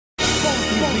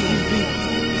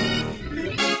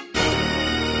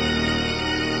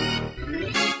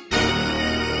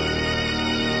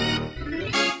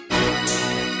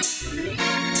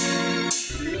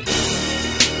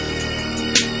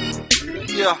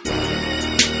Yeah.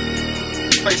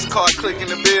 Face card click in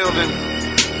the building.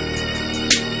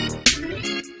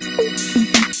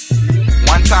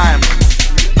 One time.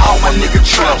 All my nigga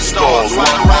trap stars,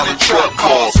 ride around in trap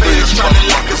cars. Feds tryna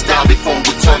lock us down before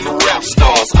we turn to rap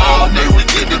stars. All day we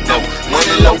get the dough,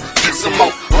 money low, get some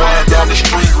more. Ride down the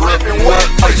street, reppin' what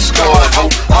face card, ho.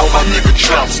 All my nigga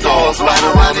trap stars, ride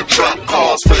around in trap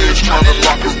cars. Feds tryna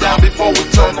lock us down before we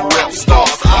turn to rap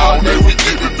stars. All day we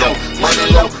get the dough, money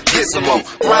low, get some more.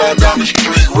 Ride down the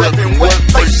street, reppin' what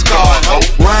face card, ho.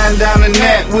 Riding down the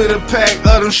net with a pack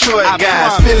of them short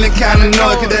guys. Feeling kinda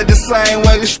annoyed, cause that the same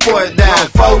way the sport died.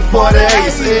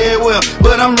 448, said well,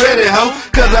 but I'm ready, ho.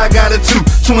 Cause I got a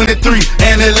 223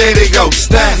 and I let it go.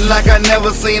 Stuntin' like I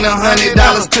never seen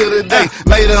 $100 to the day.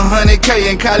 Made $100K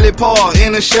in Cali Park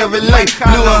in a Chevrolet.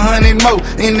 Blew 100 more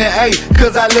in the A,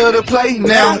 cause I love to play.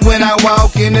 Now when I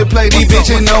walk in the play, these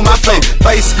bitches know my face.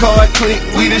 Face card click,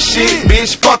 we the shit,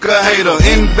 bitch, fuck a hater.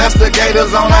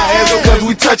 Investigators on our ass, cause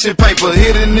we touchin' paper.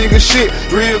 Hit a nigga shit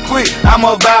real quick, I'm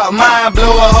about mine.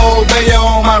 Blow a whole bayo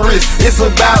on my wrist, it's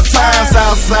about time.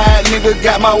 Southside nigga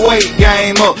got my weight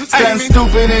game up. Stand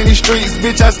stupid in these streets,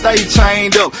 bitch, I stay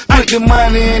chained up. Put the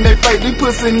money in their face, these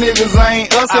pussy niggas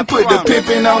ain't us. And put the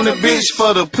pimpin' on the bitch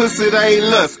for the pussy they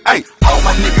lust. Ay. All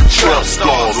my nigga trap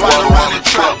stars, ride around in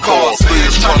trap cars.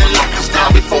 Feds tryna lock us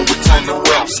down before we turn to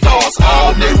rap stars.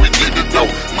 All day we get the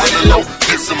dough, money low,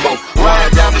 get some more.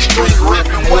 Ride down the street,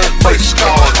 rippin' what face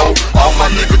card, ho. All my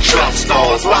nigga trap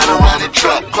stars, ride around in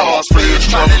trap cars. Feds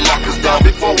tryna lock us down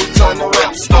before we turn to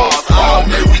rap stars. All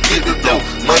day we get the dough,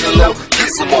 money low, get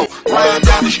some more. Ride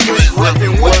down the street,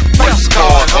 rippin' what face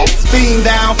card, ho. Speeding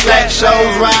down flat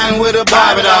shows, riding with a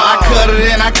Barbie doll. I cut it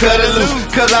in, I cut it loose,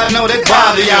 cause I know that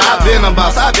bother y'all. I been a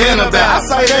boss, I been about, I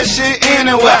say that shit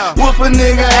anywhere. Whoop a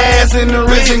nigga ass in the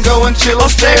rich and go and chill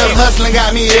upstairs. Hustling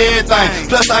got me everything,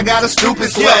 plus I got a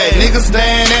stupid swag. Niggas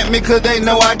staring at me cause they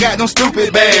know I got them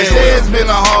stupid bags. It's been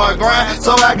a hard grind,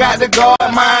 so I got to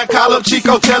guard mine. Call up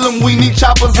Chico, tell him we need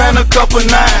choppers and a couple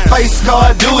nine. Face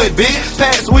card, do it, bitch.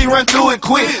 Packs, we run through it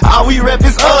quick. All we rep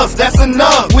is us, that's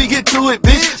enough. We get to it,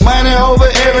 bitch. Money over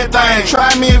everything. Try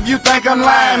me if you think I'm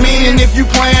lying. Meaning if you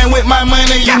playing with my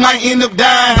money, you might end up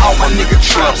dying. All my nigga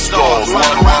trap stars,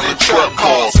 ride around in trap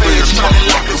cars. Feds tryna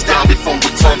lock us down before we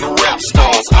turn to rap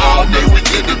stars. All day we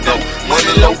get the dough,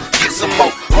 money low, get some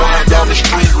more. Ride down the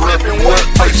street, reppin' what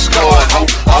face card, ho.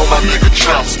 All my nigga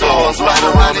trap stars, ride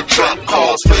around in trap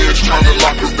cars. Feds tryna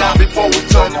lock us down before we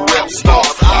turn to rap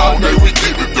stars. All day we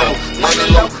get the dough, money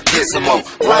low, get some more.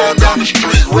 Ride down the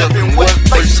street, reppin' what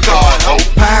face card, ho.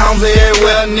 Pounds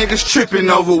everywhere, niggas trippin'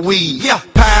 over weed. Yeah.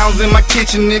 Pounds in my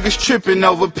kitchen, niggas trippin'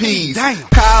 over peas. Damn.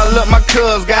 Call up my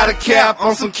cuz, got a cap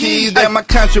on some keys that my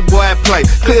country boy play.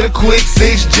 Clear the quick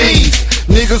 6 G's.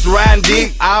 Niggas riding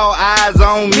dick, all eyes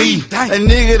on me. A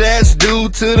nigga that's due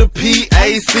to the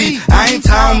PAC. I ain't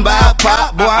talking about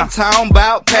pop, boy, I'm talking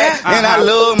about pack. And I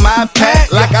love my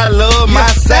pack like I love my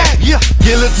sack.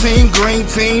 Guillotine, green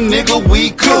team, nigga, we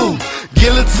cool.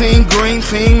 Guillotine, green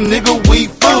team, nigga, we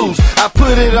fools. I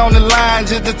put it on the line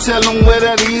just to tell him what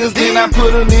that is. Then I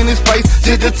put it in his face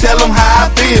just to tell him how I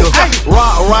feel.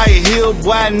 Rock right here,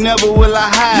 boy, never will I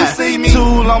hide. You see me?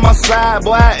 Tool on my side,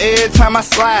 boy, every time I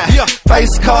slide.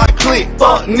 Face card click,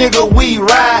 fuck nigga, we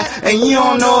ride. And you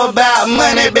don't know about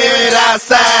money buried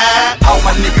outside. All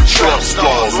my nigga trap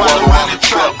stars, ride around in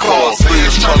trap cars.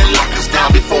 Feds tryna lock us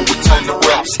down before we turn to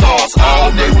rap stars.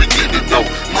 All day we get the dough,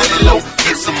 money low,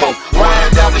 get some more.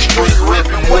 Ride down the street,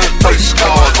 rippin' what face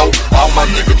card, ho. All my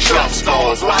nigga trap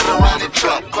stars, ride around in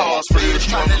trap cars. Feds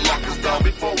tryna lock us down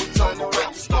before we turn to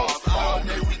rap stars. All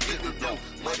day we get the dough,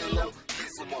 money low, get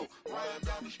some more. Ride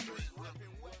down the street,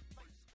 rippin' what